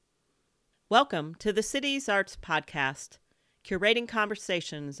Welcome to the Cities Arts Podcast, curating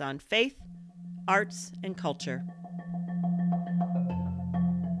conversations on faith, arts, and culture.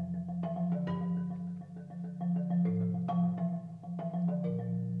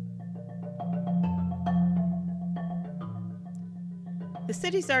 The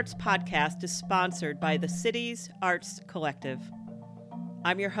Cities Arts Podcast is sponsored by the Cities Arts Collective.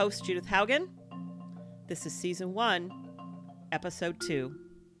 I'm your host, Judith Haugen. This is Season 1, Episode 2.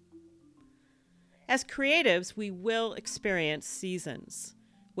 As creatives, we will experience seasons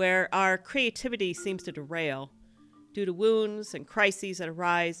where our creativity seems to derail due to wounds and crises that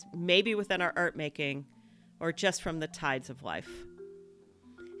arise maybe within our art making or just from the tides of life.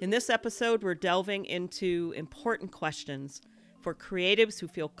 In this episode, we're delving into important questions for creatives who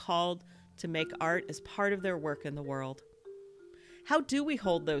feel called to make art as part of their work in the world. How do we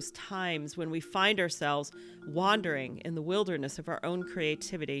hold those times when we find ourselves wandering in the wilderness of our own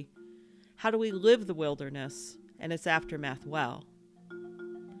creativity? How do we live the wilderness and its aftermath well?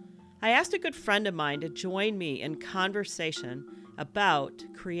 I asked a good friend of mine to join me in conversation about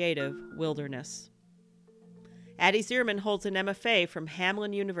creative wilderness. Addie Zierman holds an MFA from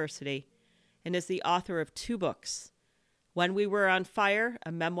Hamline University and is the author of 2 books, When We Were on Fire,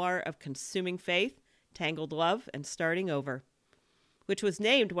 a memoir of consuming faith, tangled love, and starting over, which was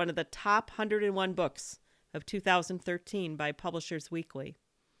named one of the top 101 books of 2013 by Publishers Weekly,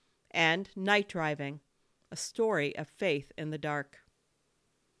 and Night Driving, a story of faith in the dark.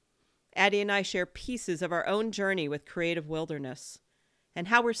 Addie and I share pieces of our own journey with creative wilderness and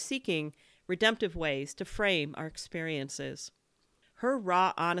how we're seeking redemptive ways to frame our experiences. Her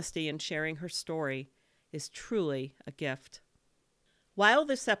raw honesty in sharing her story is truly a gift. While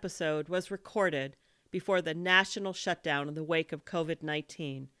this episode was recorded before the national shutdown in the wake of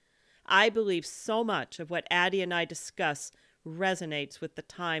COVID-19, I believe so much of what Addie and I discuss resonates with the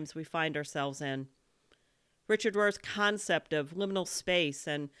times we find ourselves in. Richard Rohr's concept of liminal space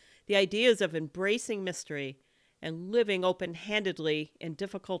and the ideas of embracing mystery and living open-handedly in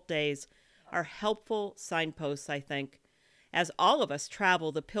difficult days are helpful signposts, I think, as all of us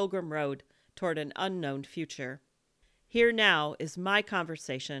travel the pilgrim road toward an unknown future. Here now is my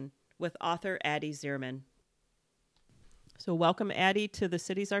conversation with author Addie Zierman. So welcome, Addie, to the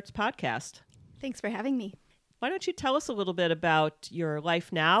Cities Arts Podcast. Thanks for having me. Why don't you tell us a little bit about your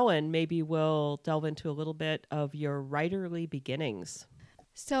life now, and maybe we'll delve into a little bit of your writerly beginnings.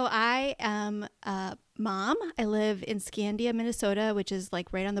 So I am a mom. I live in Scandia, Minnesota, which is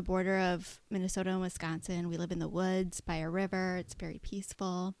like right on the border of Minnesota and Wisconsin. We live in the woods by a river. It's very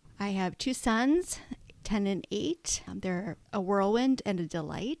peaceful. I have 2 sons, 10 and 8. They're a whirlwind and a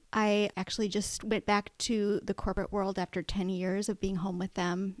delight. I actually just went back to the corporate world after 10 years of being home with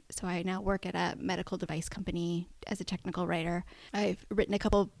them. So I now work at a medical device company as a technical writer. I've written a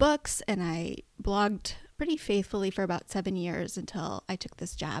couple of books and I blogged pretty faithfully for about 7 years until I took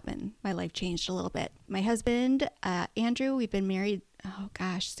this job and my life changed a little bit. My husband, Andrew, we've been married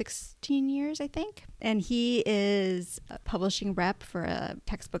 16 years, I think. And he is a publishing rep for a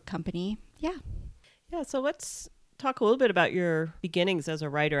textbook company. Yeah, so let's talk a little bit about your beginnings as a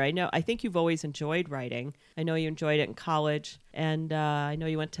writer. I think you've always enjoyed writing. I know you enjoyed it in college, and I know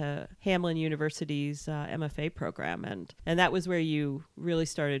you went to Hamline University's MFA program, and that was where you really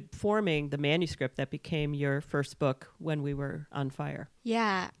started forming the manuscript that became your first book, When We Were on Fire.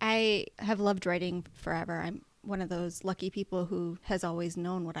 Yeah, I have loved writing forever. I'm one of those lucky people who has always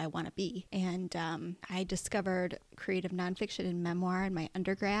known what I want to be. And I discovered creative nonfiction and memoir in my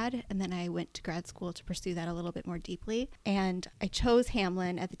undergrad, and then I went to grad school to pursue that a little bit more deeply. And I chose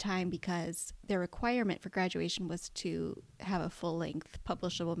Hamline at the time because their requirement for graduation was to have a full-length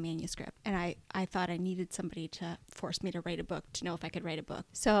publishable manuscript. And I thought I needed somebody to force me to write a book, to know if I could write a book.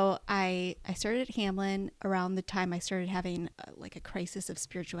 So I started at Hamline around the time I started having a crisis of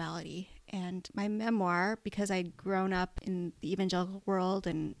spirituality. And my memoir, because I'd grown up in the evangelical world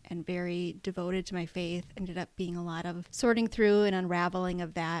and very devoted to my faith, ended up being a lot of sorting through and unraveling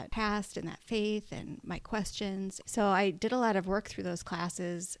of that past and that faith and my questions. So I did a lot of work through those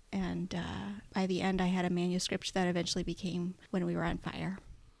classes, and by the end I had a manuscript that eventually became When We Were on Fire.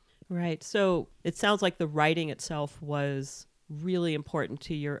 Right. So it sounds like the writing itself was really important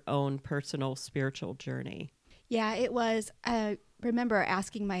to your own personal spiritual journey. Yeah, it was. I remember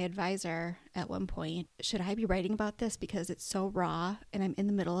asking my advisor at one point, should I be writing about this because it's so raw and I'm in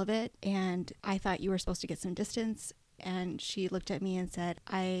the middle of it? And I thought you were supposed to get some distance. And she looked at me and said,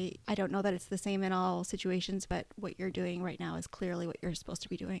 I don't know that it's the same in all situations, but what you're doing right now is clearly what you're supposed to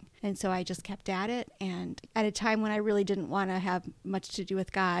be doing. And so I just kept at it. And at a time when I really didn't want to have much to do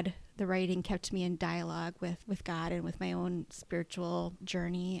with God, the writing kept me in dialogue with God and with my own spiritual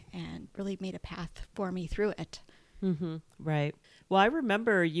journey and really made a path for me through it. Mm-hmm. Right. Well, I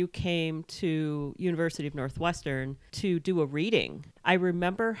remember you came to University of Northwestern to do a reading. I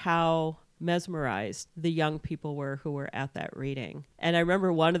remember how mesmerized the young people were who were at that reading. And I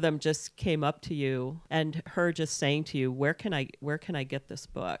remember one of them just came up to you and her just saying to you, where can I get this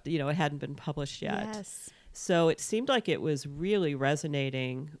book? You know, it hadn't been published yet. Yes. So it seemed like it was really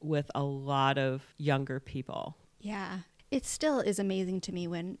resonating with a lot of younger people. Yeah. It still is amazing to me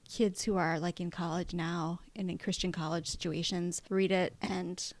when kids who are like in college now and in Christian college situations read it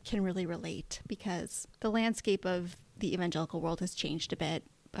and can really relate, because the landscape of the evangelical world has changed a bit,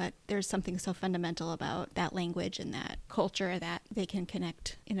 but there's something so fundamental about that language and that culture that they can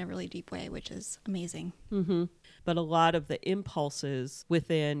connect in a really deep way, which is amazing. Mm-hmm. But a lot of the impulses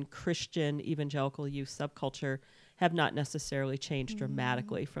within Christian evangelical youth subculture have not necessarily changed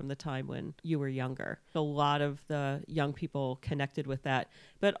dramatically from the time when you were younger. A lot of the young people connected with that,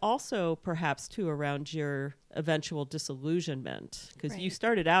 but also perhaps too around your eventual disillusionment, because you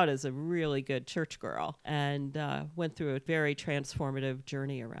started out as a really good church girl and went through a very transformative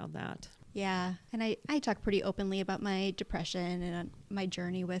journey around that. Yeah, and I talk pretty openly about my depression and my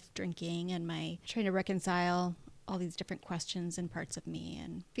journey with drinking and my trying to reconcile all these different questions and parts of me,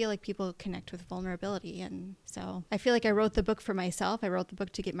 and feel like people connect with vulnerability. And so I feel like I wrote the book for myself. I wrote the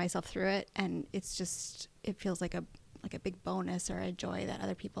book to get myself through it, and it feels like a big bonus or a joy that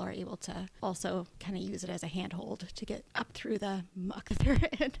other people are able to also kind of use it as a handhold to get up through the muck that they're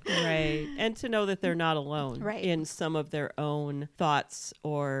in. Right. And to know that they're not alone in some of their own thoughts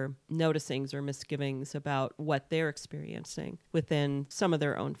or noticings or misgivings about what they're experiencing within some of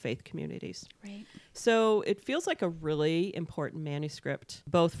their own faith communities. Right. So it feels like a really important manuscript,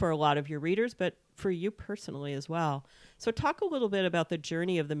 both for a lot of your readers, but for you personally as well. So talk a little bit about the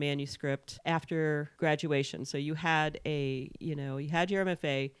journey of the manuscript after graduation. So you had you had your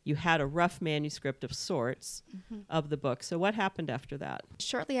MFA, you had a rough manuscript of sorts of the book. So what happened after that?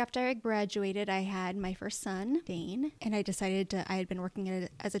 Shortly after I graduated, I had my first son, Dane, and I had been working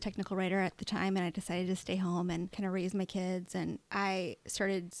as a technical writer at the time, and I decided to stay home and kind of raise my kids. And I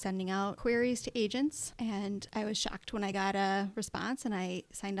started sending out queries to agents, and I was shocked when I got a response, and I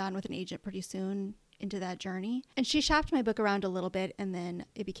signed on with an agent pretty soon into that journey. And she shopped my book around a little bit, and then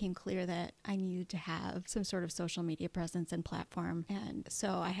it became clear that I needed to have some sort of social media presence and platform. And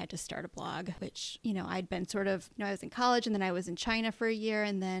so I had to start a blog, which, I'd been I was in college, and then I was in China for a year,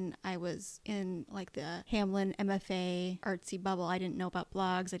 and then I was in like the Hamlin MFA artsy bubble. I didn't know about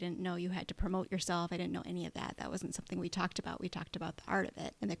blogs. I didn't know you had to promote yourself. I didn't know any of that. That wasn't something we talked about. We talked about the art of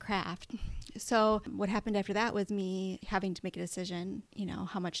it and the craft. So what happened after that was me having to make a decision,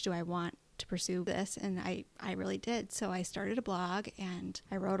 how much do I want to pursue this? And I really did. So I started a blog, and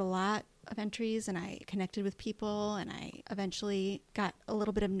I wrote a lot of entries, and I connected with people, and I eventually got a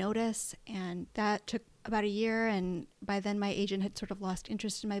little bit of notice, and that took about a year. And by then my agent had sort of lost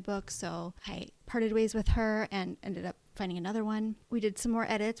interest in my book, so I parted ways with her and ended up finding another one. We did some more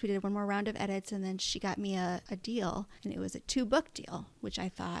edits. We did one more round of edits, and then she got me a deal, and it was a 2-book deal, which I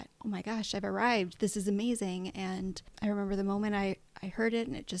thought, oh my gosh, I've arrived. This is amazing. And I remember the moment I heard it,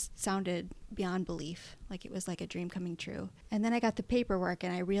 and it just sounded beyond belief, like it was like a dream coming true. And then I got the paperwork,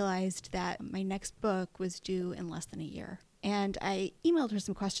 and I realized that my next book was due in less than a year. And I emailed her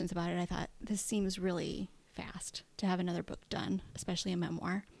some questions about it. I thought, this seems really fast to have another book done, especially a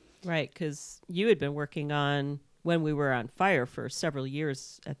memoir. Right, because you had been working on When We Were on Fire for several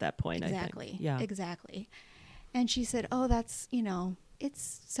years at that point, Exactly. I think. Yeah. Exactly. And she said, oh, that's,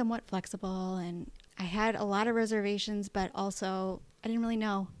 it's somewhat flexible. And I had a lot of reservations, but also I didn't really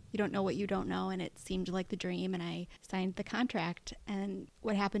know. You don't know what you don't know. And it seemed like the dream. And I signed the contract. And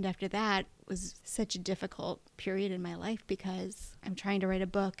what happened after that was such a difficult period in my life, because I'm trying to write a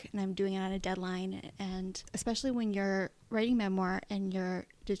book and I'm doing it on a deadline. And especially when you're writing memoir and you're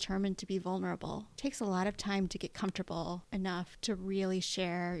determined to be vulnerable, it takes a lot of time to get comfortable enough to really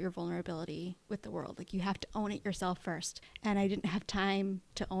share your vulnerability with the world. Like, you have to own it yourself first. And I didn't have time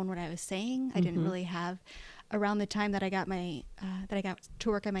to own what I was saying. I didn't really have. Around the time that I got to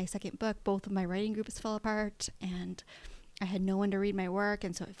work on my second book, both of my writing groups fell apart, and I had no one to read my work,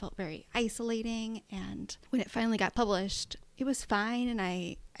 and so it felt very isolating. And when it finally got published, it was fine, and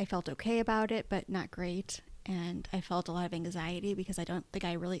I felt okay about it, but not great. And I felt a lot of anxiety because I don't think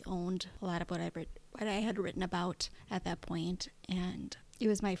I really owned a lot of what I had written about at that point. And it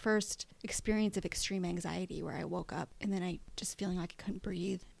was my first experience of extreme anxiety, where I woke up and then I just feeling like I couldn't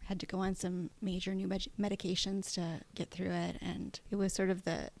breathe. Had to go on some major new medications to get through it. And it was sort of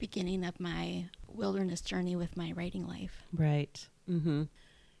the beginning of my wilderness journey with my writing life. Right. Mm-hmm.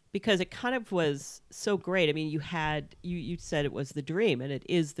 because it kind of was so great. I mean, you said it was the dream, and it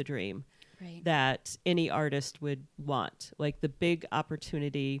is the dream. Right. That any artist would want, like the big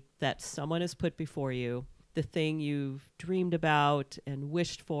opportunity that someone has put before you, the thing you've dreamed about and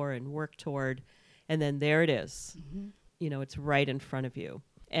wished for and worked toward, and then there it is. Mm-hmm. You know, it's right in front of you.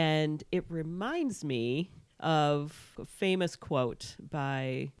 And it reminds me of a famous quote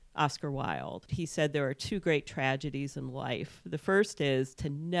by Oscar Wilde. He said there are two great tragedies in life. The first is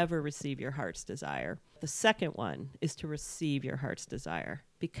to never receive your heart's desire. The second one is to receive your heart's desire,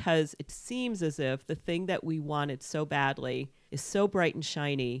 because it seems as if the thing that we wanted so badly is so bright and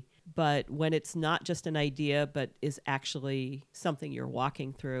shiny, but when it's not just an idea, but is actually something you're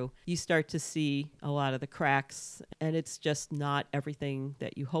walking through, you start to see a lot of the cracks, and it's just not everything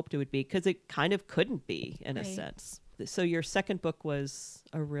that you hoped it would be, because it kind of couldn't be in a sense. So your second book was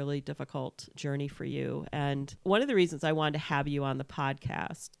a really difficult journey for you. And one of the reasons I wanted to have you on the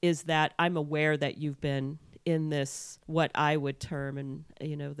podcast is that I'm aware that you've been in this, what I would term, and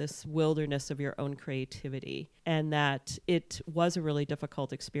this wilderness of your own creativity, and that it was a really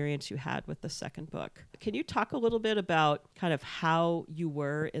difficult experience you had with the second book. Can you talk a little bit about kind of how you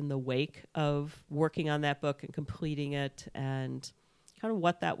were in the wake of working on that book and completing it, and kind of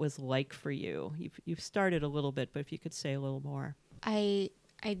what that was like for you? You've started a little bit, but if you could say a little more. I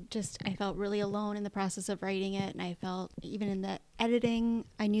felt really alone in the process of writing it, and I felt even in the editing,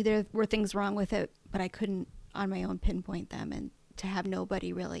 I knew there were things wrong with it, but I couldn't on my own pinpoint them, and to have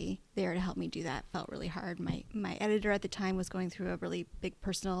nobody really there to help me do that felt really hard. My editor at the time was going through a really big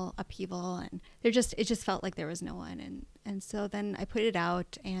personal upheaval, and it just felt like there was no one, and so then I put it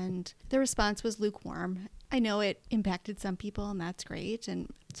out, and the response was lukewarm. I know it impacted some people, and that's great, and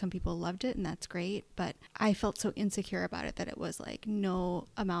some people loved it, and that's great, but I felt so insecure about it that it was like no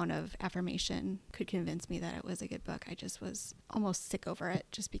amount of affirmation could convince me that it was a good book. I just was almost sick over it,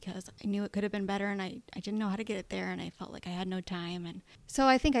 just because I knew it could have been better, and I didn't know how to get it there, and I felt like I had no time. And so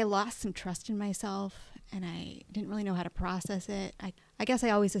I think I lost some trust in myself, and I didn't really know how to process it. I guess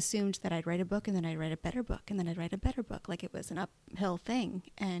I always assumed that I'd write a book, and then I'd write a better book, and then I'd write a better book, like it was an uphill thing.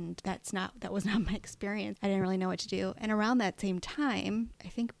 And that was not my experience. I didn't really know what to do. And around that same time, I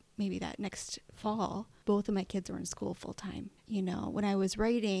think maybe that next fall, both of my kids were in school full time. When I was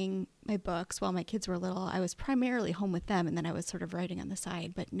writing my books while my kids were little, I was primarily home with them, and then I was sort of writing on the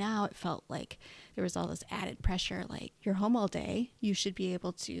side. But now it felt like there was all this added pressure, like, you're home all day, you should be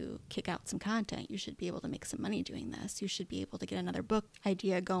able to kick out some content, you should be able to make some money doing this, you should be able to get another book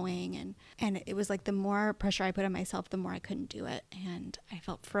idea going. And it was like the more pressure I put on myself, the more I couldn't do it. And I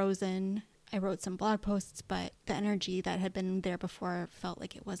felt frozen. I wrote some blog posts, but the energy that had been there before felt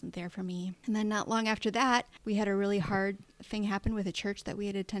like it wasn't there for me. And then not long after that, we had a really hard thing happen with a church that we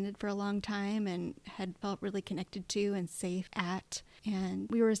had attended for a long time and had felt really connected to and safe at. And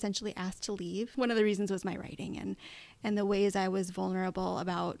we were essentially asked to leave. One of the reasons was my writing and the ways I was vulnerable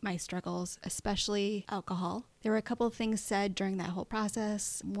about my struggles, especially alcohol. There were a couple of things said during that whole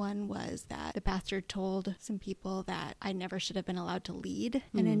process. One was that the pastor told some people that I never should have been allowed to lead.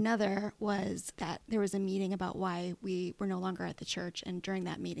 And another was that there was a meeting about why we were no longer at the church. And during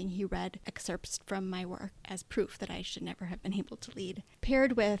that meeting, he read excerpts from my work as proof that I should never have been able to lead.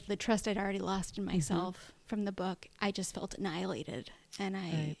 Paired with the trust I'd already lost in myself from the book, I just felt annihilated, and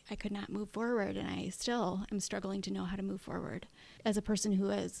I could not move forward, and I still am struggling to know how to move forward as a person who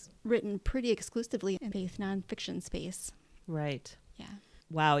has written pretty exclusively in faith nonfiction space. Right. Yeah.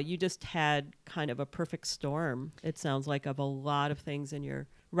 Wow, you just had kind of a perfect storm, it sounds like, of a lot of things in your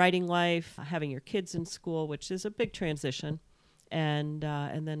writing life, having your kids in school, which is a big transition, and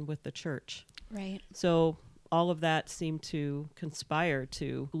then with the church. Right. So all of that seemed to conspire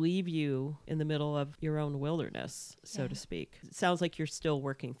to leave you in the middle of your own wilderness, so to speak. It sounds like you're still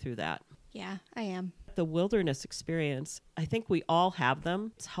working through that. Yeah, I am. The wilderness experience, I think we all have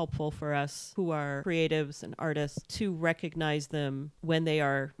them. It's helpful for us who are creatives and artists to recognize them when they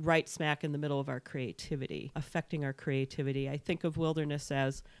are right smack in the middle of our creativity, affecting our creativity. I think of wilderness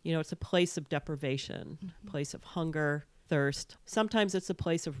as, it's a place of deprivation, a place of hunger, thirst. Sometimes it's a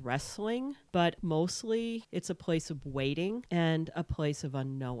place of wrestling, but mostly it's a place of waiting and a place of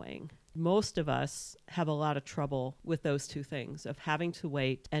unknowing. Most of us have a lot of trouble with those two things, of having to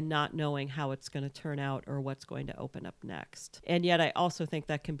wait and not knowing how it's going to turn out or what's going to open up next. And yet I also think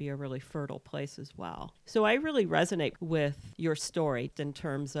that can be a really fertile place as well. So I really resonate with your story in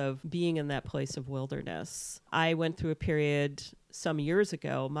terms of being in that place of wilderness. I went through a period some years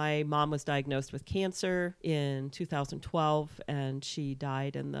ago. My mom was diagnosed with cancer in 2012, and she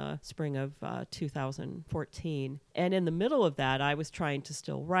died in the spring of 2014. And in the middle of that, I was trying to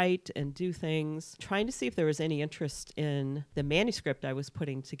still write and do things, trying to see if there was any interest in the manuscript I was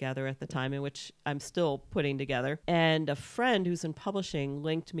putting together at the time, in which I'm still putting together. And a friend who's in publishing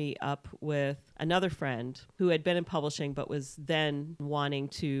linked me up with another friend who had been in publishing but was then wanting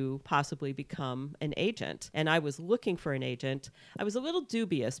to possibly become an agent. And I was looking for an agent. I was a little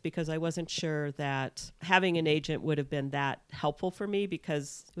dubious because I wasn't sure that having an agent would have been that helpful for me,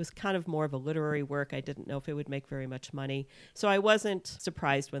 because it was kind of more of a literary work. I didn't know if it would make very much money. So I wasn't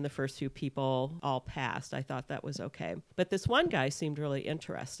surprised when the first few people all passed. I thought that was okay. But this one guy seemed really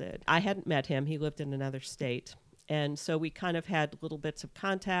interested. I hadn't met him. He lived in another state. And so we kind of had little bits of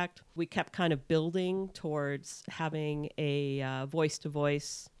contact. We kept kind of building towards having a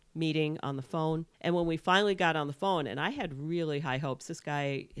voice-to-voice meeting on the phone. And when we finally got on the phone, and I had really high hopes, this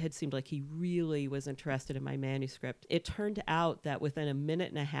guy had seemed like he really was interested in my manuscript. It turned out that within a minute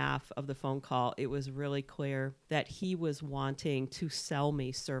and a half of the phone call, it was really clear that he was wanting to sell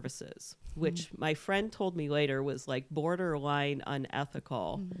me services, which my friend told me later was like borderline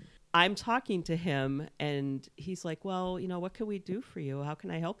unethical. I'm talking to him and he's like, well, what can we do for you? How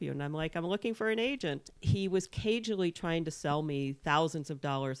can I help you? And I'm like, I'm looking for an agent. He was cagily trying to sell me thousands of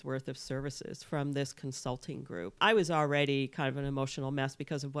dollars worth of services from this consulting group. I was already kind of an emotional mess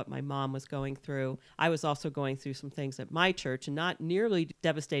because of what my mom was going through. I was also going through some things at my church, and not nearly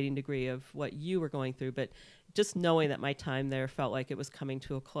devastating degree of what you were going through, but just knowing that my time there felt like it was coming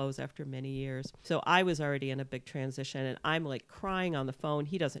to a close after many years. So I was already in a big transition, and I'm like crying on the phone.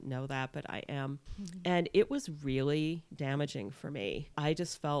 He doesn't know that, but I am. And it was really damaging for me. I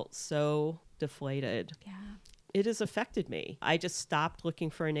just felt so deflated. Yeah. It has affected me. I just stopped looking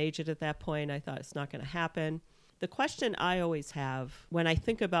for an agent at that point. I thought it's not going to happen. The question I always have when I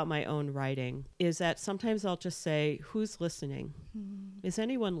think about my own writing is that sometimes I'll just say, who's listening? Is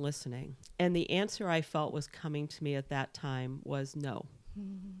anyone listening? And the answer I felt was coming to me at that time was no.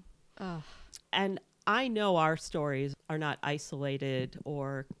 And I know our stories are not isolated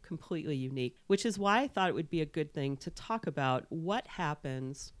or completely unique, which is why I thought it would be a good thing to talk about what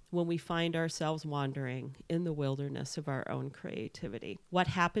happens when we find ourselves wandering in the wilderness of our own creativity. What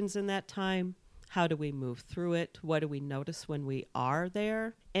happens in that time? How do we move through it? What do we notice when we are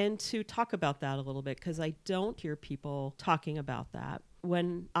there? And to talk about that a little bit, because I don't hear people talking about that.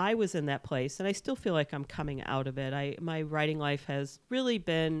 When I was in that place, and I still feel like I'm coming out of it, my writing life has really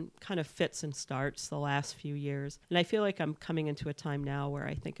been kind of fits and starts the last few years. And I feel like I'm coming into a time now where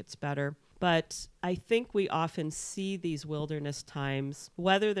I think it's better. But I think we often see these wilderness times,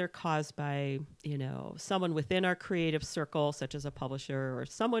 whether they're caused by, someone within our creative circle, such as a publisher, or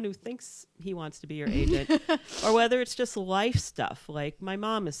someone who thinks he wants to be your agent, or whether it's just life stuff, like my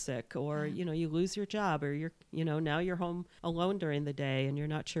mom is sick, or, you lose your job, or now you're home alone during the day and you're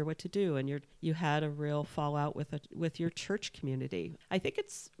not sure what to do, and you had a real fallout with your church community. I think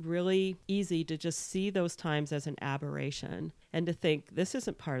it's really easy to just see those times as an aberration and to think this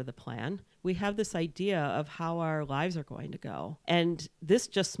isn't part of the plan. We have this idea of how our lives are going to go. And this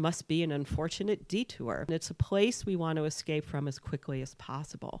just must be an unfortunate detour. And it's a place we want to escape from as quickly as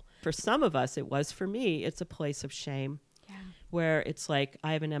possible. For some of us, it was. For me, it's a place of shame. Yeah. Where it's like,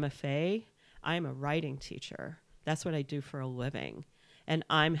 I have an MFA. I'm a writing teacher. That's what I do for a living. And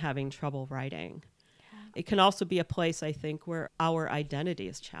I'm having trouble writing. It can also be a place, I think, where our identity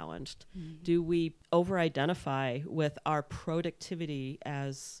is challenged. Do we over-identify with our productivity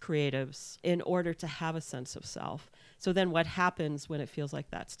as creatives in order to have a sense of self? So then what happens when it feels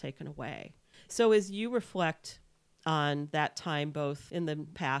like that's taken away? So as you reflect on that time, both in the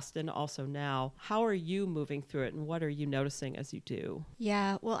past and also now, how are you moving through it, and what are you noticing as you do?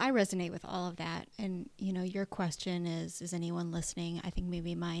 Yeah, well, I resonate with all of that. And, your question is anyone listening? I think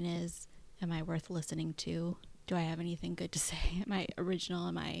maybe mine is, am I worth listening to? Do I have anything good to say? Am I original?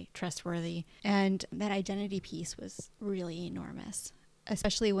 Am I trustworthy? And that identity piece was really enormous,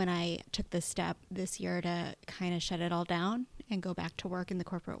 especially when I took this step this year to kind of shut it all down and go back to work in the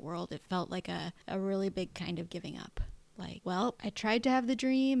corporate world. It felt like a really big kind of giving up. Like, well, I tried to have the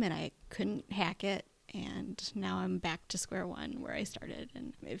dream and I couldn't hack it. And now I'm back to square one where I started.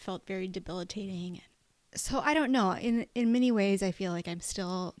 And it felt very debilitating. So I don't know. In many ways, I feel like I'm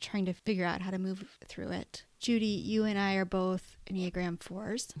still trying to figure out how to move through it. Judy, you and I are both Enneagram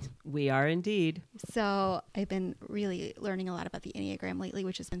 4s. We are indeed. So I've been really learning a lot about the Enneagram lately,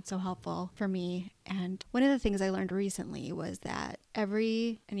 which has been so helpful for me. And one of the things I learned recently was that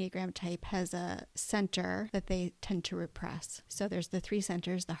every Enneagram type has a center that they tend to repress. So there's the 3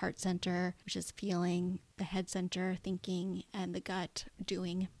 centers, the heart center, which is feeling, the head center, thinking, and the gut,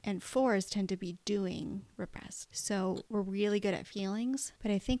 doing. And 4s tend to be doing repressed. So we're really good at feelings.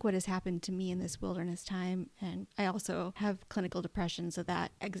 But I think what has happened to me in this wilderness time, and I also have clinical depression, so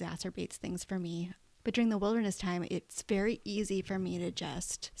that exacerbates things for me. But during the wilderness time, it's very easy for me to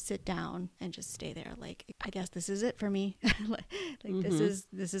just sit down and just stay there. Like, I guess this is it for me.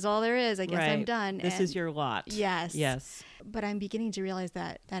 This is all there is. I guess I'm done. This is your lot. Yes. Yes. But I'm beginning to realize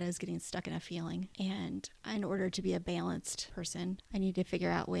that is getting stuck in a feeling. And in order to be a balanced person, I need to figure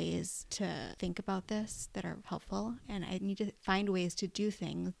out ways to think about this that are helpful. And I need to find ways to do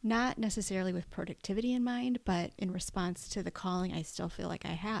things, not necessarily with productivity in mind, but in response to the calling I still feel like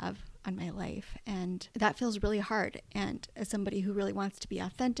I have on my life. And that feels really hard. And as somebody who really wants to be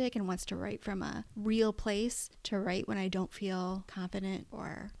authentic and wants to write from a real place, to write when I don't feel confident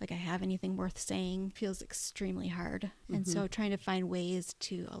or like I have anything worth saying feels extremely hard. And so trying to find ways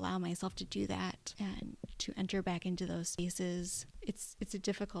to allow myself to do that and to enter back into those spaces, it's a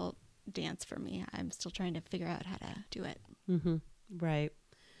difficult dance for me. I'm still trying to figure out how to do it. Right.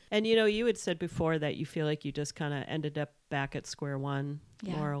 And, you had said before that you feel like you just kind of ended up back at square one,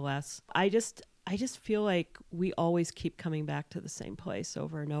 more or less. I just feel like we always keep coming back to the same place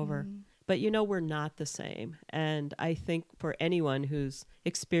over and over. But, we're not the same. And I think for anyone who's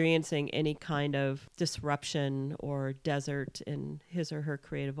experiencing any kind of disruption or desert in his or her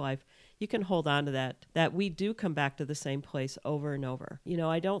creative life, you can hold on to that we do come back to the same place over and over.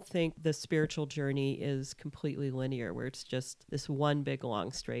 I don't think the spiritual journey is completely linear, where it's just this one big,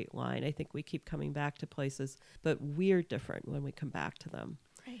 long, straight line. I think we keep coming back to places, but we're different when we come back to them.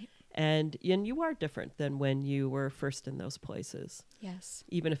 Right. And you are different than when you were first in those places. Yes.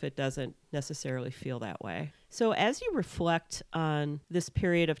 Even if it doesn't necessarily feel that way. So as you reflect on this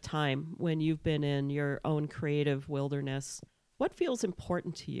period of time when you've been in your own creative wilderness, what feels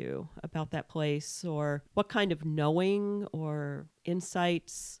important to you about that place, or what kind of knowing or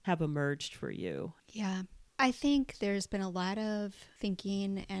insights have emerged for you? Yeah. I think there's been a lot of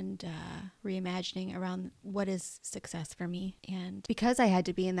thinking and reimagining around what is success for me. And because I had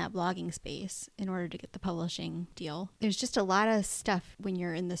to be in that blogging space in order to get the publishing deal, there's just a lot of stuff when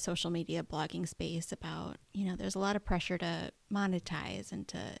you're in the social media blogging space about, there's a lot of pressure to monetize and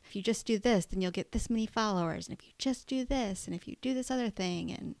to, if you just do this, then you'll get this many followers. And if you just do this, and if you do this other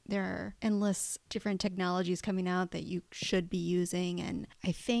thing, and there are endless different technologies coming out that you should be using. And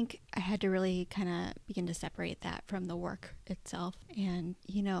I think I had to really kind of begin to separate that from the work itself. And,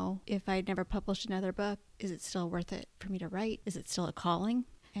 if I'd never published another book, is it still worth it for me to write? Is it still a calling?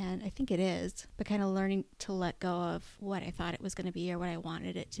 And I think it is, but kind of learning to let go of what I thought it was going to be or what I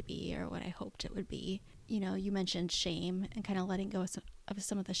wanted it to be or what I hoped it would be. You mentioned shame and kind of letting go of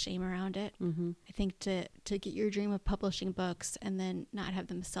some of the shame around it. I think to get your dream of publishing books and then not have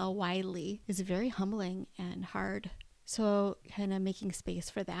them sell widely is very humbling and hard. So kind of making space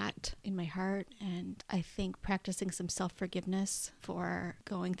for that in my heart. And I think practicing some self-forgiveness for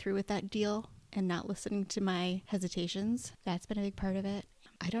going through with that deal and not listening to my hesitations. That's been a big part of it.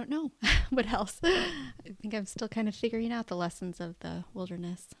 I don't know what else. I think I'm still kind of figuring out the lessons of the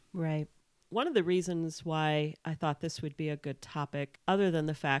wilderness. Right. One of the reasons why I thought this would be a good topic, other than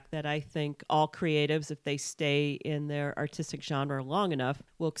the fact that I think all creatives, if they stay in their artistic genre long enough,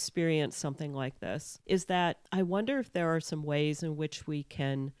 will experience something like this, is that I wonder if there are some ways in which we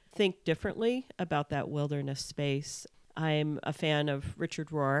can think differently about that wilderness space. I'm a fan of Richard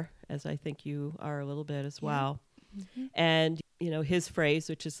Rohr, as I think you are a little bit as well. And, his phrase,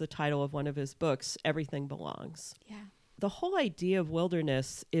 which is the title of one of his books, everything belongs. Yeah. The whole idea of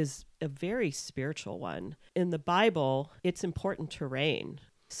wilderness is a very spiritual one. In the Bible, it's important terrain.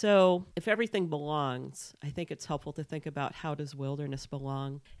 So if everything belongs, I think it's helpful to think about, how does wilderness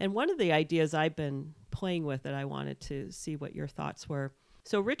belong? And one of the ideas I've been playing with that I wanted to see what your thoughts were.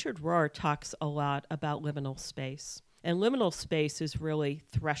 So Richard Rohr talks a lot about liminal space. And liminal space is really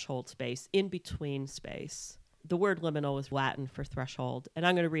threshold space, in-between space. The word liminal is Latin for threshold. And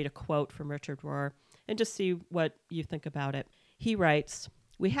I'm going to read a quote from Richard Rohr and just see what you think about it. He writes,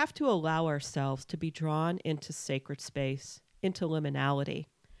 "We have to allow ourselves to be drawn into sacred space, into liminality.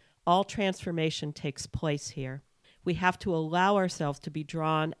 All transformation takes place here. We have to allow ourselves to be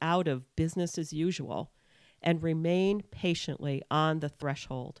drawn out of business as usual and remain patiently on the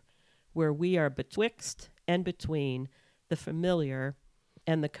threshold, where we are betwixt and between the familiar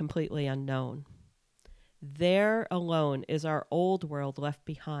and the completely unknown. There alone is our old world left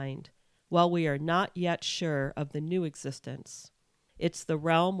behind, while we are not yet sure of the new existence. It's the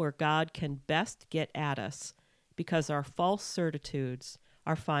realm where God can best get at us, because our false certitudes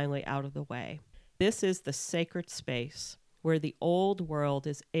are finally out of the way. This is the sacred space where the old world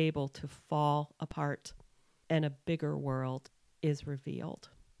is able to fall apart and a bigger world is revealed.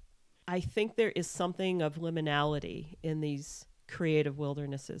 I think there is something of liminality in these creative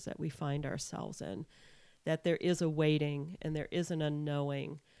wildernesses that we find ourselves in, that there is a waiting and there is an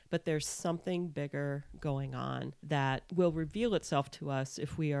unknowing, but there's something bigger going on that will reveal itself to us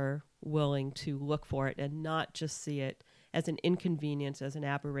if we are willing to look for it and not just see it as an inconvenience, as an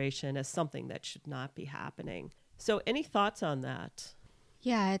aberration, as something that should not be happening. So any thoughts on that?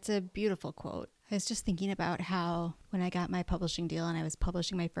 Yeah, it's a beautiful quote. I was just thinking about how when I got my publishing deal and I was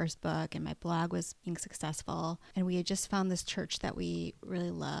publishing my first book and my blog was being successful and we had just found this church that we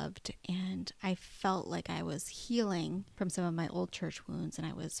really loved, and I felt like I was healing from some of my old church wounds and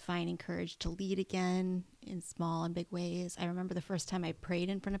I was finding courage to lead again in small and big ways. I remember the first time I prayed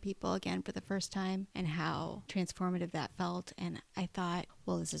in front of people again for the first time and how transformative that felt. And I thought,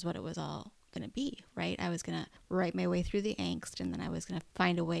 well, this is what it was all going to be, right? I was going to write my way through the angst and then I was going to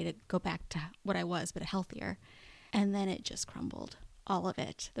find a way to go back to what I was, but healthier. And then it just crumbled. All of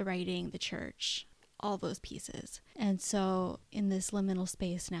it, the writing, the church, all those pieces. And so in this liminal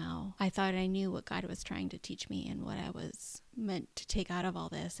space now, I thought I knew what God was trying to teach me and what I was meant to take out of all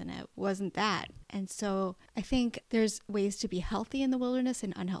this, and it wasn't that. And so I think there's ways to be healthy in the wilderness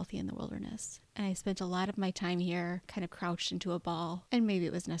and unhealthy in the wilderness. And I spent a lot of my time here kind of crouched into a ball, and maybe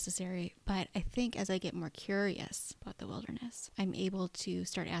it was necessary. But I think as I get more curious about the wilderness, I'm able to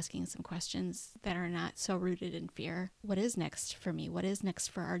start asking some questions that are not so rooted in fear. What is next for me? What is next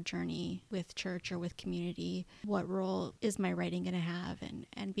for our journey with church or with community? What role is my writing going to have?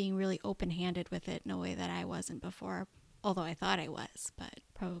 And being really open-handed with it in a way that I wasn't before, although I thought I was, but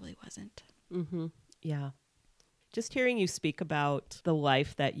probably wasn't. Mm-hmm. Yeah. Just hearing you speak about the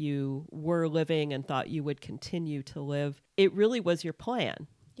life that you were living and thought you would continue to live, it really was your plan.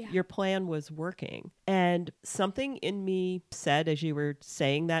 Yeah. Your plan was working. And something in me said, as you were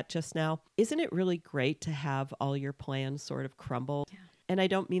saying that just now, isn't it really great to have all your plans sort of crumble? Yeah. And I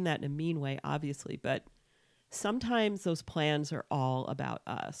don't mean that in a mean way, obviously, but sometimes those plans are all about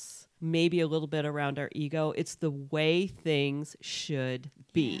us. Maybe a little bit around our ego. It's the way things should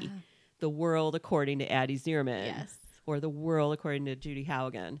be. Yeah. The world according to Addie Zierman, yes, or the world according to Judy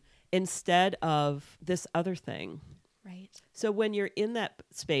Haugen, instead of this other thing. Right. So when you're in that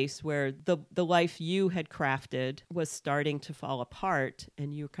space where the life you had crafted was starting to fall apart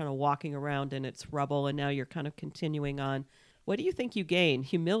and you're kind of walking around in its rubble and now you're kind of continuing on, what do you think you gain?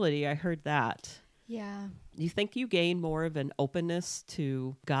 Humility, I heard that. Yeah. Do you think you gain more of an openness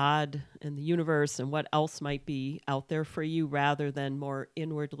to God and the universe and what else might be out there for you rather than more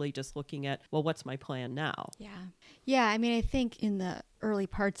inwardly just looking at, well, what's my plan now? Yeah. Yeah. I mean, I think in the early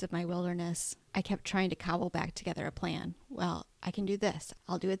parts of my wilderness, I kept trying to cobble back together a plan. Well, I can do this.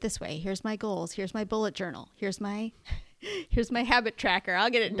 I'll do it this way. Here's my goals. Here's my bullet journal. Here's my habit tracker. I'll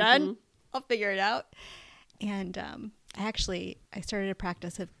get it done. Mm-hmm. I'll figure it out. And I started a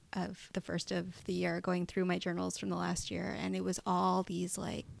practice of the first of the year going through my journals from the last year, and it was all these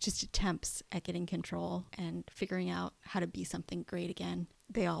like just attempts at getting control and figuring out how to be something great again.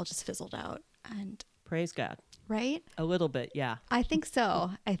 They all just fizzled out. And praise God. Right? A little bit, yeah. I think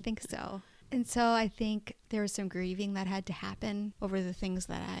so. And so I think there was some grieving that had to happen over the things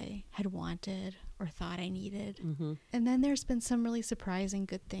that I had wanted or thought I needed. Mm-hmm. And then there's been some really surprising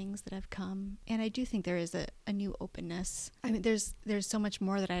good things that have come. And I do think there is a new openness. I mean, there's so much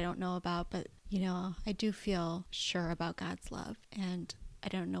more that I don't know about, but, I do feel sure about God's love. And I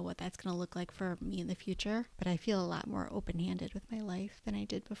don't know what that's going to look like for me in the future, but I feel a lot more open-handed with my life than I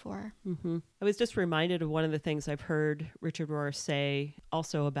did before. Mm-hmm. I was just reminded of one of the things I've heard Richard Rohr say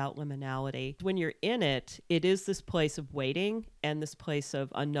also about liminality. When you're in it, it is this place of waiting and this place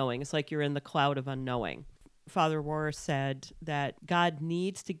of unknowing. It's like you're in the cloud of unknowing. Father Rohr said that God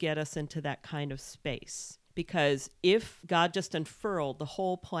needs to get us into that kind of space. Because if God just unfurled the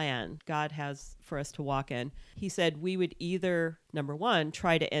whole plan God has for us to walk in, he said we would either, number one,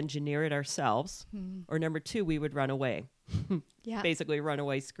 try to engineer it ourselves, or number two, we would run away. Yeah. Basically run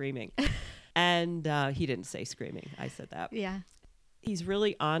away screaming. And he didn't say screaming. I said that. Yeah. He's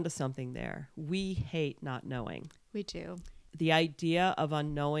really onto something there. We hate not knowing. We do. The idea of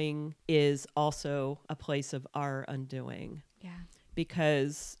unknowing is also a place of our undoing. Yeah.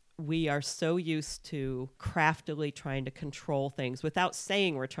 Because we are so used to craftily trying to control things without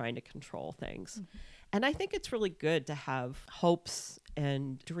saying we're trying to control things. Mm-hmm. And I think it's really good to have hopes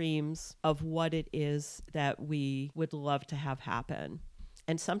and dreams of what it is that we would love to have happen.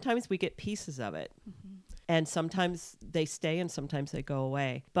 And sometimes we get pieces of it. Mm-hmm. And sometimes they stay and sometimes they go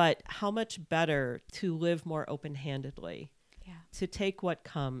away. But how much better to live more open-handedly, to take what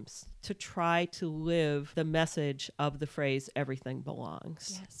comes, to try to live the message of the phrase, everything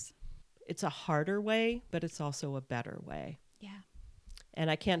belongs. Yes. It's a harder way, but it's also a better way. Yeah.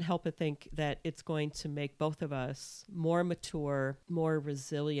 And I can't help but think that it's going to make both of us more mature, more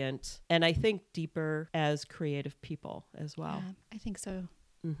resilient, and I think deeper as creative people as well. Yeah, I think so.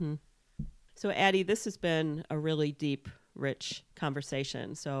 Mm-hmm. So, Addie, this has been a really deep, rich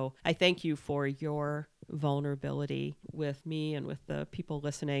conversation. So I thank you for your vulnerability with me and with the people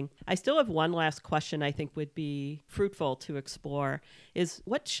listening. I still have one last question I think would be fruitful to explore is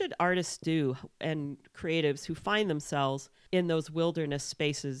what should artists do and creatives who find themselves in those wilderness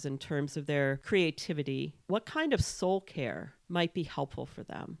spaces in terms of their creativity? What kind of soul care might be helpful for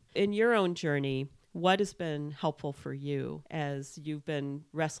them? In your own journey, what has been helpful for you as you've been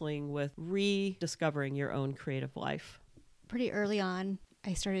wrestling with rediscovering your own creative life? Pretty early on,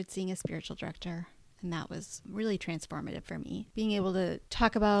 I started seeing a spiritual director, and that was really transformative for me. Being able to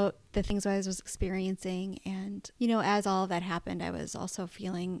talk about the things I was experiencing, and, as all of that happened, I was also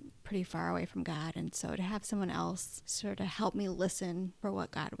feeling pretty far away from God. And so to have someone else sort of help me listen for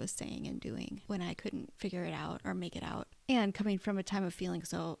what God was saying and doing when I couldn't figure it out or make it out, and coming from a time of feeling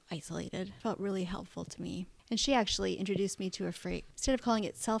so isolated, felt really helpful to me. And she actually introduced me to a phrase. Instead of calling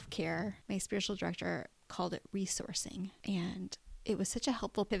it self-care, my spiritual director called it resourcing. And it was such a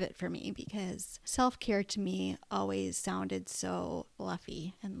helpful pivot for me because self-care to me always sounded so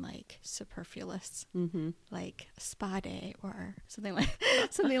fluffy and like superfluous, like a spa day or something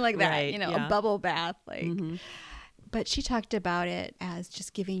like that, right, a bubble bath, But she talked about it as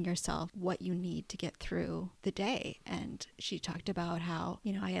just giving yourself what you need to get through the day. And she talked about how,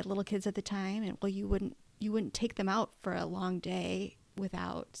 I had little kids at the time, and you wouldn't take them out for a long day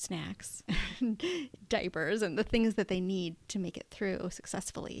without snacks and diapers and the things that they need to make it through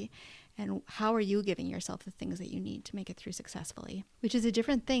successfully. And how are you giving yourself the things that you need to make it through successfully? Which is a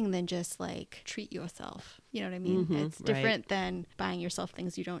different thing than just like treat yourself. You know what I mean? It's different than buying yourself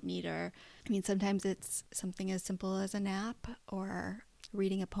things you don't need. Or, sometimes it's something as simple as a nap or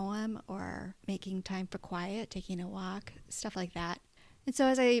reading a poem or making time for quiet, taking a walk, stuff like that. And so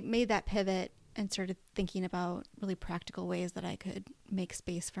as I made that pivot and started thinking about really practical ways that I could make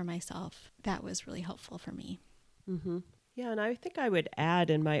space for myself, that was really helpful for me. Mm-hmm. Yeah, and I think I would add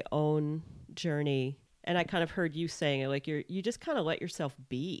in my own journey, and I kind of heard you saying it, like you just kind of let yourself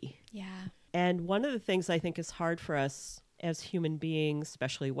be. Yeah. And one of the things I think is hard for us as human beings,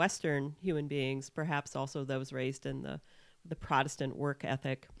 especially Western human beings, perhaps also those raised in the Protestant work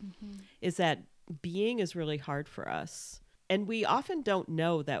ethic, is that being is really hard for us. And we often don't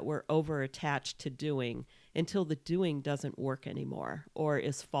know that we're over-attached to doing until the doing doesn't work anymore or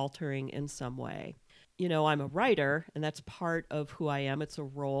is faltering in some way. I'm a writer, and that's part of who I am. It's a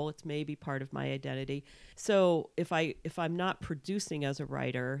role. It's maybe part of my identity. So if I'm not producing as a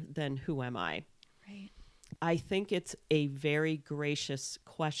writer, then who am I? Right. I think it's a very gracious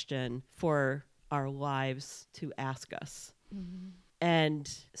question for our lives to ask us. Mm-hmm.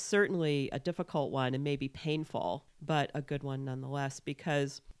 And certainly a difficult one and maybe painful, but a good one nonetheless,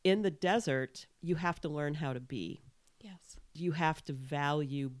 because in the desert, you have to learn how to be. Yes. You have to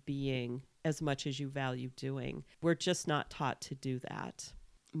value being as much as you value doing. We're just not taught to do that.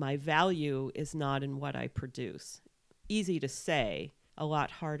 My value is not in what I produce. Easy to say, a lot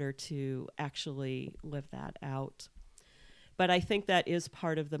harder to actually live that out. But I think that is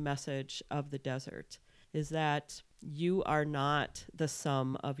part of the message of the desert, is that you are not the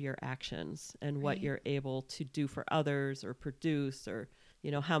sum of your actions and what you're able to do for others or produce, or,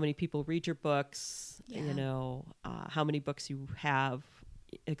 how many people read your books, how many books you have,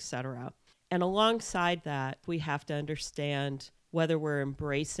 etc. And alongside that, we have to understand whether we're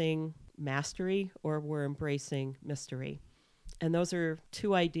embracing mastery or we're embracing mystery. And those are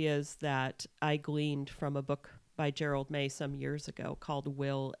two ideas that I gleaned from a book by Gerald May some years ago called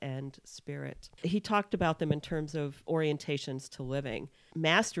Will and Spirit. He talked about them in terms of orientations to living.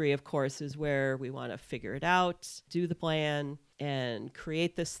 Mastery, of course, is where we want to figure it out, do the plan, and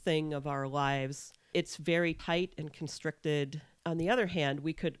create this thing of our lives. It's very tight and constricted. On the other hand,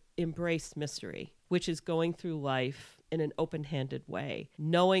 we could embrace mystery, which is going through life in an open-handed way,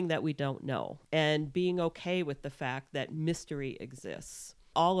 knowing that we don't know, and being okay with the fact that mystery exists.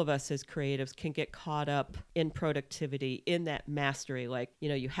 all of us as creatives can get caught up in productivity, in that mastery. Like,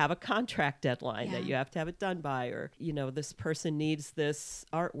 you have a contract deadline that you have to have it done by, or, this person needs this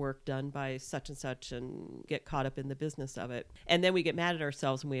artwork done by such and such, and get caught up in the business of it. And then we get mad at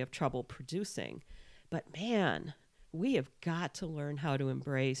ourselves when we have trouble producing. But man, we have got to learn how to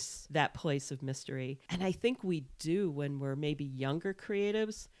embrace that place of mystery. And I think we do when we're maybe younger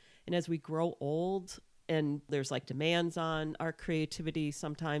creatives. And as we grow old, and there's like demands on our creativity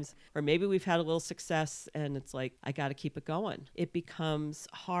sometimes, or maybe we've had a little success and it's like, I got to keep it going. It becomes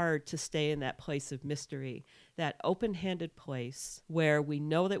hard to stay in that place of mystery, that open-handed place where we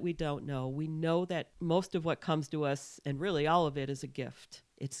know that we don't know. We know that most of what comes to us, and really all of it, is a gift.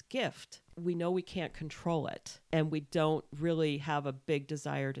 It's gift. We know we can't control it, and we don't really have a big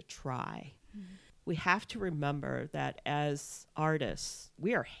desire to try. Mm-hmm. We have to remember that as artists,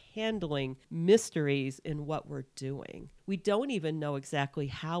 we are handling mysteries in what we're doing. We don't even know exactly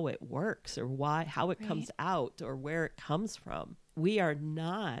how it works or how it comes out or where it comes from. We are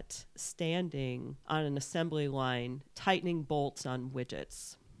not standing on an assembly line tightening bolts on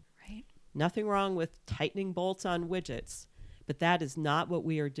widgets. Right. Nothing wrong with tightening bolts on widgets, but that is not what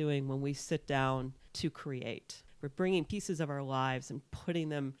we are doing when we sit down to create. We're bringing pieces of our lives and putting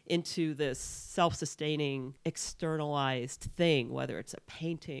them into this self-sustaining, externalized thing, whether it's a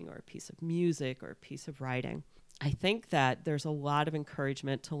painting or a piece of music or a piece of writing. I think that there's a lot of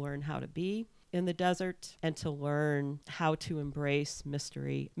encouragement to learn how to be in the desert and to learn how to embrace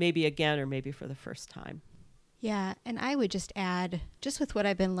mystery, maybe again or maybe for the first time. Yeah, and I would just add, just with what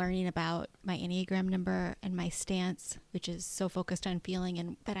I've been learning about my Enneagram number and my stance, which is so focused on feeling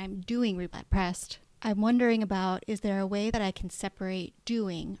and that I'm doing repressed, I'm wondering about, is there a way that I can separate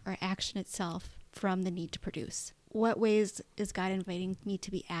doing or action itself from the need to produce? What ways is God inviting me to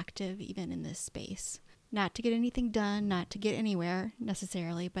be active even in this space? Not to get anything done, not to get anywhere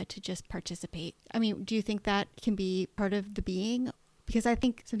necessarily, but to just participate. I mean, do you think that can be part of the being? Because I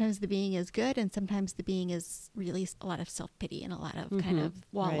think sometimes the being is good and sometimes the being is really a lot of self-pity and a lot of kind of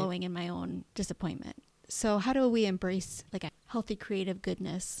wallowing in my own disappointment. So how do we embrace like a healthy creative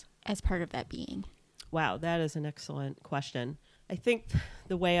goodness as part of that being? Wow, that is an excellent question. I think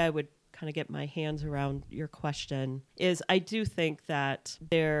the way I would kind of get my hands around your question is I do think that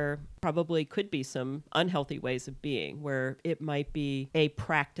there probably could be some unhealthy ways of being where it might be a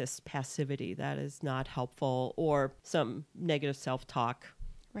practice passivity that is not helpful or some negative self-talk.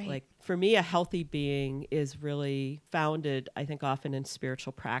 Right. Like for me, a healthy being is really founded, I think, often in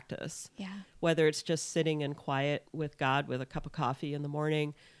spiritual practice. Yeah. Whether it's just sitting in quiet with God with a cup of coffee in the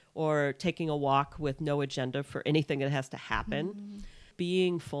morning or taking a walk with no agenda for anything that has to happen. Mm-hmm.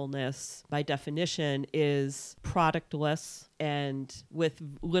 Beingfulness, by definition, is productless and with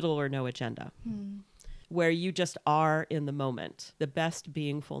little or no agenda, where you just are in the moment. The best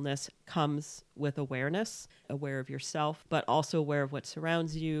beingfulness comes with awareness, aware of yourself, but also aware of what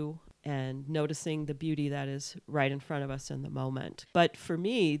surrounds you and noticing the beauty that is right in front of us in the moment. But for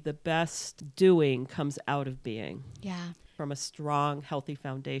me, the best doing comes out of being. Yeah. From a strong, healthy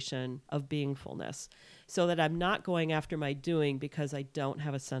foundation of beingfulness, so that I'm not going after my doing because I don't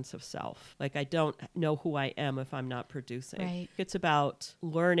have a sense of self. Like I don't know who I am if I'm not producing. Right. It's about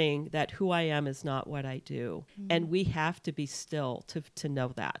learning that who I am is not what I do. Mm-hmm. And we have to be still to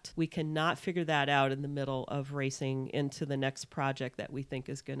know that. We cannot figure that out in the middle of racing into the next project that we think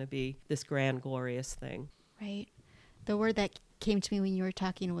is going to be this grand, glorious thing. Right. The word that came to me when you were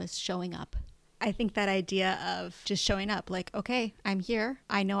talking was showing up. I think that idea of just showing up, like, okay, I'm here.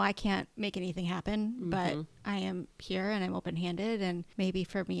 I know I can't make anything happen, but I am here and I'm open-handed. And maybe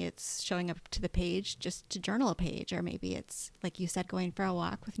for me, it's showing up to the page just to journal a page. Or maybe it's, like you said, going for a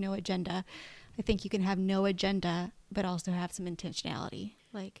walk with no agenda. I think you can have no agenda, but also have some intentionality.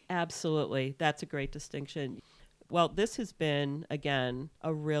 Absolutely. That's a great distinction. Well, this has been, again,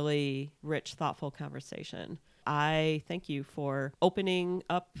 a really rich, thoughtful conversation. I thank you for opening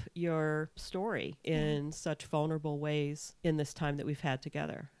up your story in such vulnerable ways in this time that we've had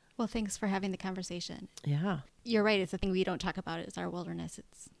together. Well, thanks for having the conversation. Yeah. You're right. It's the thing we don't talk about. It's our wilderness.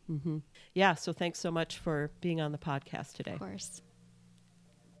 Yeah. So thanks so much for being on the podcast today. Of course.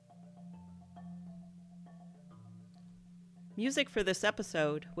 Music for this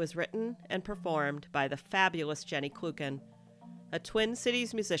episode was written and performed by the fabulous Jenny Kluken, a Twin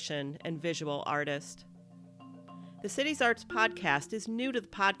Cities musician and visual artist. The Cities Arts podcast is new to the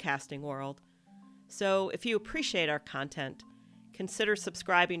podcasting world, so if you appreciate our content, consider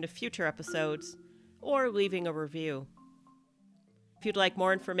subscribing to future episodes or leaving a review. If you'd like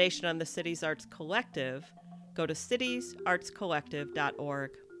more information on the Cities Arts Collective, go to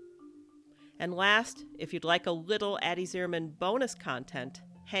citiesartscollective.org. And last, if you'd like a little Addie Zierman bonus content,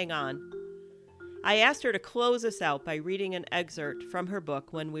 Hang On. I asked her to close us out by reading an excerpt from her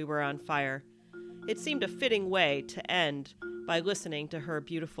book, When We Were on Fire. It seemed a fitting way to end by listening to her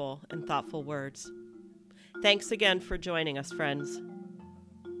beautiful and thoughtful words. Thanks again for joining us, friends.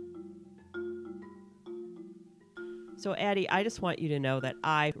 So, Addie, I just want you to know that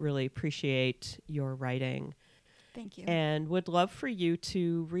I really appreciate your writing. Thank you. And would love for you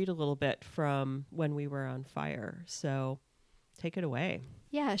to read a little bit from When We Were on Fire. So, take it away.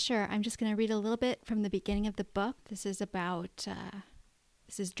 Yeah, sure. I'm just going to read a little bit from the beginning of the book. This is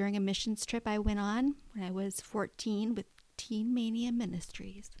during a missions trip I went on when I was 14 with Teen Mania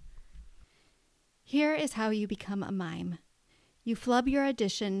Ministries. Here is how you become a mime. You flub your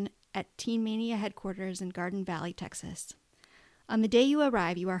audition at Teen Mania headquarters in Garden Valley, Texas. On the day you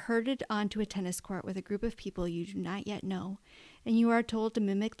arrive, you are herded onto a tennis court with a group of people you do not yet know, and you are told to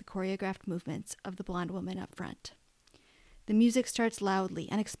mimic the choreographed movements of the blonde woman up front. The music starts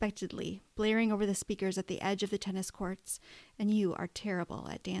loudly, unexpectedly, blaring over the speakers at the edge of the tennis courts, and you are terrible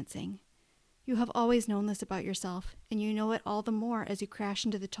at dancing. You have always known this about yourself, and you know it all the more as you crash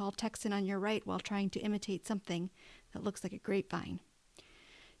into the tall Texan on your right while trying to imitate something that looks like a grapevine.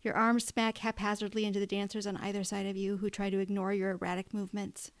 Your arms smack haphazardly into the dancers on either side of you who try to ignore your erratic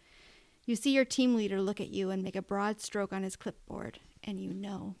movements. You see your team leader look at you and make a broad stroke on his clipboard, and you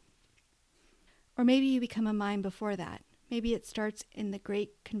know. Or maybe you become a mime before that. Maybe it starts in the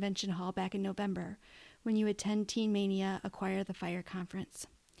great convention hall back in November when you attend Teen Mania Acquire the Fire conference.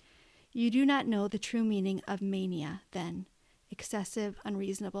 You do not know the true meaning of mania then, excessive,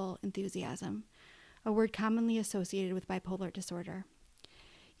 unreasonable enthusiasm, a word commonly associated with bipolar disorder.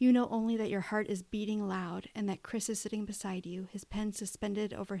 You know only that your heart is beating loud and that Chris is sitting beside you, his pen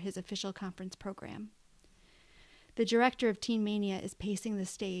suspended over his official conference program. The director of Teen Mania is pacing the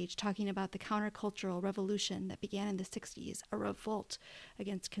stage, talking about the countercultural revolution that began in the 60s, a revolt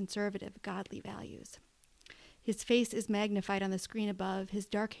against conservative, godly values. His face is magnified on the screen above, his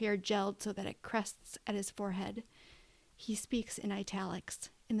dark hair gelled so that it crests at his forehead. He speaks in italics,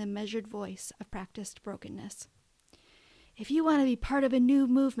 in the measured voice of practiced brokenness. If you want to be part of a new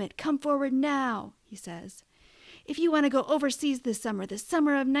movement, come forward now, he says. If you want to go overseas this summer, the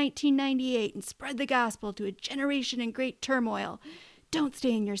summer of 1998, and spread the gospel to a generation in great turmoil, don't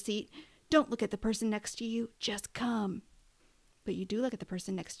stay in your seat. Don't look at the person next to you. Just come. But you do look at the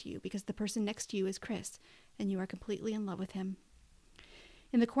person next to you because the person next to you is Chris, and you are completely in love with him.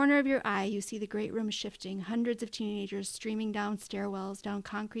 In the corner of your eye, you see the great room shifting, hundreds of teenagers streaming down stairwells, down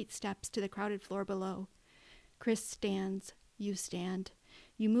concrete steps to the crowded floor below. Chris stands. You stand.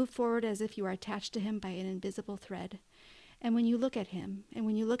 You move forward as if you are attached to him by an invisible thread. And when you look at him, and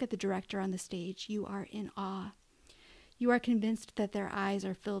when you look at the director on the stage, you are in awe. You are convinced that their eyes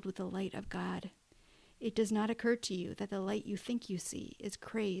are filled with the light of God. It does not occur to you that the light you think you see is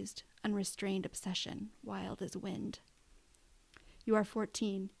crazed, unrestrained obsession, wild as wind. You are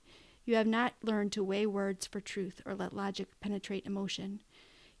 14. You have not learned to weigh words for truth or let logic penetrate emotion.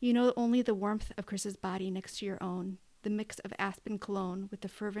 You know only the warmth of Chris's body next to your own, the mix of aspen cologne with the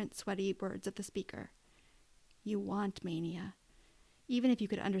fervent, sweaty words of the speaker. You want mania. Even if you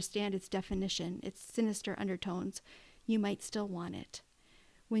could understand its definition, its sinister undertones, you might still want it.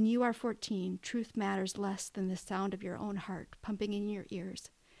 When you are 14, truth matters less than the sound of your own heart pumping in your ears,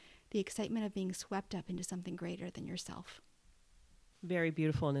 the excitement of being swept up into something greater than yourself. Very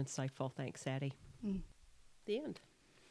beautiful and insightful. Thanks, Addie. The end.